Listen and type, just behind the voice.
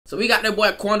So we got that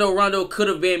boy Quando Rondo, Could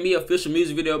Have Been Me official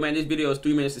music video, man. This video is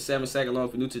 3 minutes and 7 seconds long.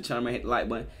 If you're new to the channel, man, hit the like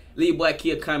button. Leave boy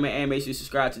Keyy a comment and make sure you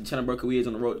subscribe to the channel, bro, because we is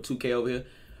on the road to 2K over here.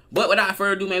 But without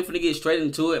further ado, man, finna get straight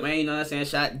into it, man. You know what I'm saying?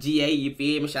 Shout out GA, you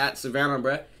feel me? Shout out Savannah,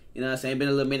 bro. You know what I'm saying? Been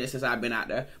a little minute since I've been out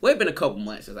there. Well, it's been a couple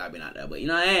months since I've been out there, but you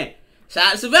know what I'm saying?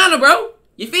 Shout out Savannah, bro.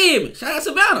 You feel me? Shout out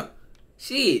Savannah.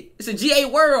 Shit, it's a GA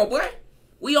world, boy.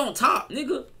 We on top,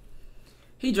 nigga.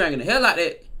 He drinking the hell out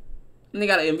that. Nigga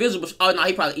got an invisible. Oh no,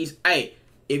 he probably eats. Hey,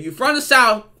 if you from the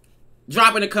South,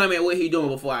 drop in the comment what he doing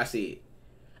before I see it.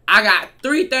 I got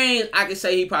 3 things I can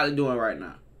say he probably doing right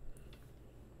now.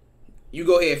 You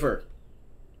go ahead first.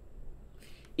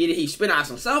 Either he spin out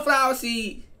some sunflower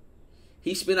seeds,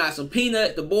 he spin out some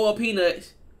peanuts, the boiled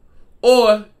peanuts,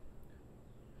 or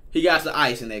he got some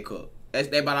ice in that cup. That's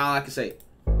about all I can say.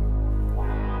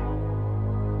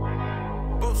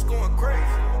 Boat's going crazy.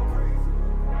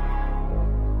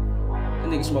 That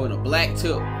nigga smoking a black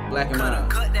tip, black and mild.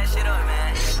 Cut that shit up,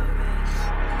 man.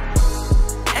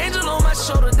 Angel on my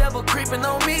shoulder, devil creeping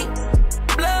on me.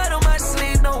 Blood on my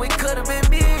sleeve, no, it could have been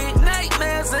me.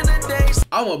 Nightmares in the days.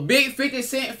 I'm a big 50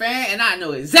 Cent fan, and I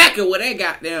know exactly what that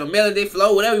goddamn melody,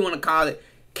 flow, whatever you want to call it,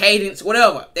 cadence,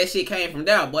 whatever. That shit came from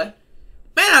there, boy.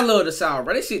 Man, I love the South,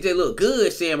 bro. This shit just look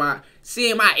good seeing my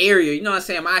area, you know what I'm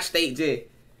saying, my state just.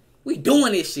 We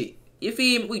doing this shit. You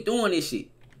feel me? We doing this shit.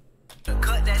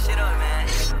 Cut that shit up, man.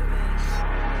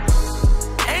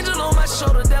 Angel on my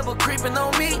shoulder, devil creeping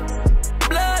on me.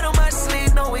 Blood on my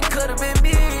sleeve, no, it could have been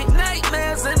me.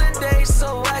 Nightmares in the day,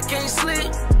 so I can't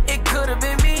sleep. It could have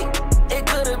been me. It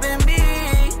could have been me.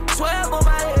 12 on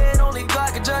my head, only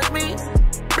God can judge me.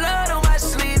 Blood on my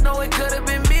sleeve, no, it could have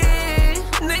been me.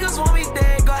 Niggas want me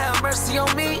dead, God have mercy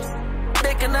on me.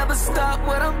 They can never stop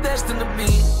what I'm destined to be.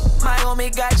 My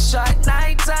homie got shot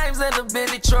 9 times in the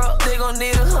Bentley truck. They gon'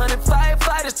 need 100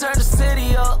 firefighters, turn the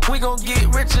city up. We gon' get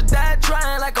rich or die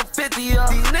trying like I'm 50 up.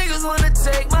 These niggas wanna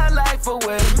take my life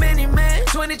away. Many men,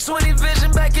 2020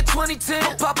 vision back in 2010.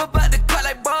 I'll pop up out the cut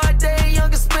like broad day,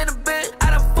 youngest spin a bit. I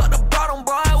done fucked the broad on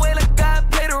Broadway like God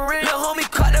paid the rent. Lil' homie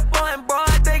caught that boy in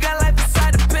broad, they got life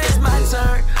inside the pen. It's my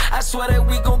turn, I swear that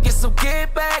we gon' get some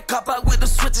get back. Cop out with the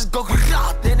switches, go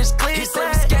then it's clear. He said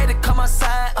we scared to come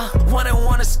outside,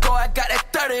 1-1 to score, I got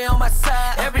that 30 on my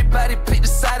side. Everybody pick the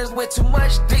side, is way too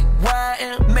much dick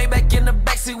riding. Maybach in the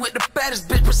backseat with the baddest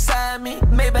bitch beside me.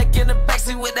 Maybach in the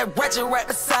backseat with that ratchet right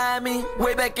beside me.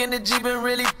 Way back in the Jeep and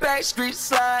really backstreet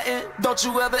sliding. Don't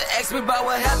you ever ask me about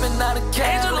what happened out of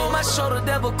Cali. Angel on my shoulder,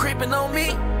 devil creeping on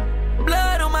me.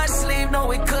 Blood on my sleeve,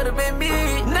 no, it could have been me.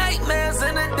 Nightmares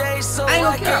in the day, so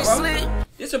I can't sleep.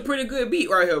 It's a pretty good beat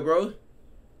right here, bro.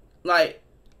 Like,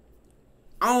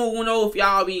 I don't know if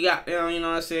y'all be goddamn, you know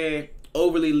what I'm saying,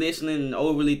 overly listening and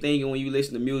overly thinking when you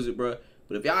listen to music, bro.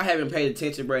 But if y'all haven't paid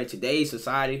attention, bro, in today's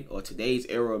society or today's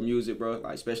era of music, bro,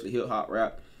 like especially hip hop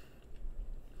rap,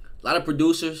 a lot of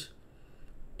producers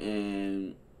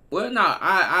and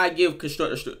I give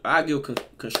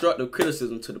constructive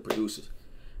criticism to the producers.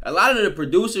 A lot of the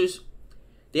producers,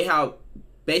 they have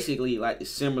basically like the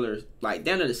similar, like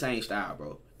they're the same style,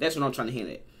 bro. That's what I'm trying to hint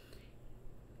at.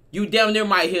 You down there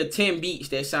might hear 10 beats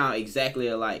that sound exactly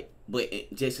alike, but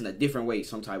just in a different way,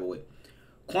 some type of way.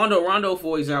 Quando Rondo,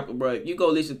 for example, bro, if you go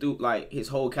listen through like his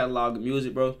whole catalog of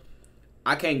music, bro,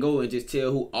 I can't go and just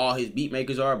tell who all his beat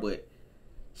makers are, but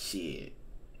shit,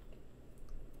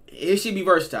 it should be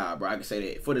versatile, bro. I can say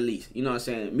that for the least. You know what I'm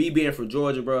saying? Me being from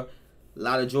Georgia, bro, a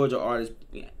lot of Georgia artists,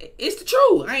 it's the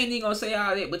truth. I ain't even gonna say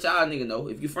all that, but y'all nigga know.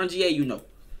 If you from GA, you know.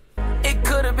 It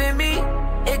could have been me.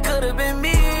 It could have been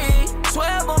me.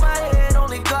 12 on my head,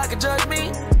 only God can judge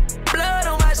me. Blood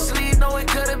on my sleeve, no, it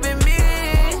could have been me.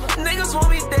 Niggas want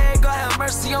me dead, God have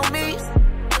mercy on me.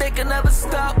 They can never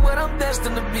stop what I'm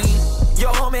destined to be.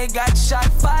 Your homie got shot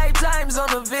 5 times on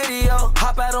the video.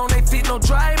 Hop out on their feet, no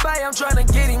drive-by, I'm trying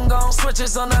to get him gone.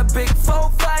 Switches on that big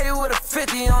 4-5 with a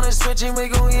 50 on it. Switching, we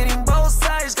gon' hit him both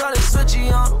sides, call it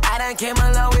switchy on. I done came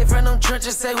a long way from them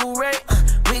trenches, say hooray.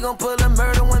 We gon' pull a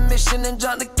murder one mission and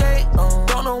jump the gate.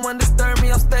 Don't know when disturb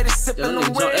me, I'm steady sipping away.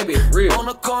 On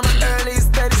the corner early,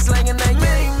 steady slanging that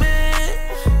game,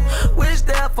 man. Wish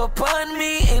death upon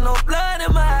me. Ain't no blood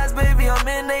in my eyes, baby, I'm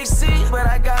in AC. But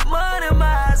I got money in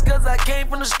my eyes, cause I came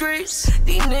from the streets.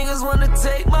 These niggas wanna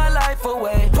take my life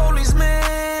away.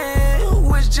 Policeman,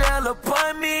 wish jail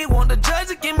upon me. Want the judge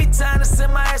to give me time to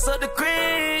send my ass up the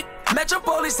creek. Metro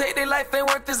police hate their life ain't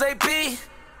worth this AP.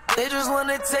 They just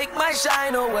wanna take my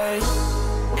shine away.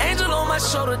 Angel on my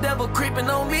shoulder, devil creeping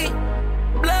on me.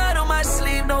 Blood on my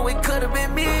sleeve, no, it could have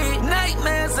been me.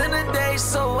 Nightmares in the day,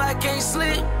 so I can't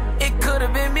sleep. It could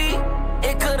have been me.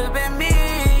 It could have been me.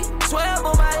 12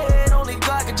 on my head, only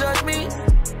God can judge me.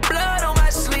 Blood on my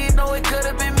sleeve.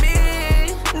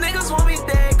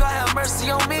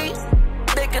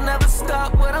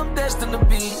 I'm destined to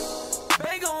be.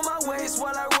 Bang on my waist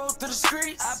while I roll through the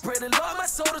streets. I pray the Lord my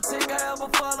soul to take I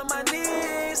ever fall on my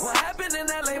knees. What happened in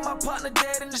LA, my partner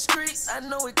dead in the streets. I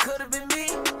know it could have been me.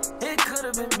 It could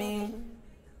have been me.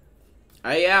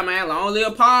 Hey, yeah, man. Long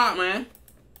live Pod, man.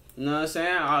 You know what I'm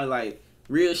saying? I like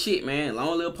real shit, man.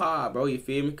 Long live Pod, bro. You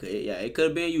feel me? Yeah, it could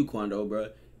have been you, Quando, bro.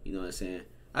 You know what I'm saying?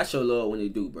 I show love when they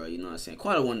do, bro. You know what I'm saying?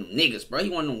 Quando one of them niggas, bro. He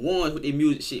one of them ones with their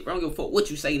music shit, bro. I don't give a fuck what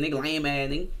you say, nigga. Lame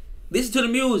ass nigga. Listen to the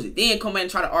music. Then come back and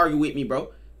try to argue with me,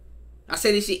 bro. I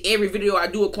say this shit every video I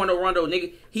do with Quando Rondo,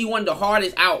 nigga. He one of the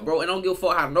hardest out, bro. And I don't give a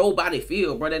fuck how nobody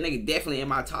feel, bro. That nigga definitely in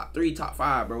my top 3, top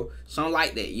 5, bro. Something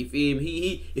like that. You feel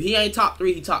me? If he ain't top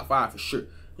 3, he top 5 for sure. I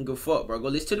don't give a fuck, bro. Go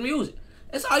listen to the music.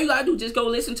 That's all you gotta do. Just go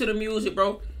listen to the music,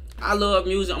 bro. I love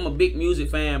music. I'm a big music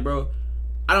fan, bro.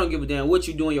 I don't give a damn what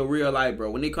you do in your real life, bro.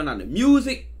 When they come down to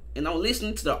music and I'm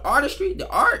listening to the artistry, the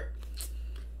art,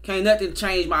 can't nothing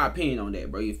change my opinion on that,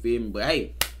 bro. You feel me? But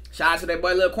hey, shout out to that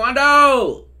boy, Lil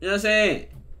Quando. You know what I'm saying?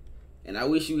 And I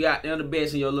wish you got them the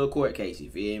best in your little court case.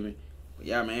 You feel me? But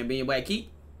yeah, man, being your boy Keyy.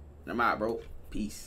 I'm out, bro. Peace.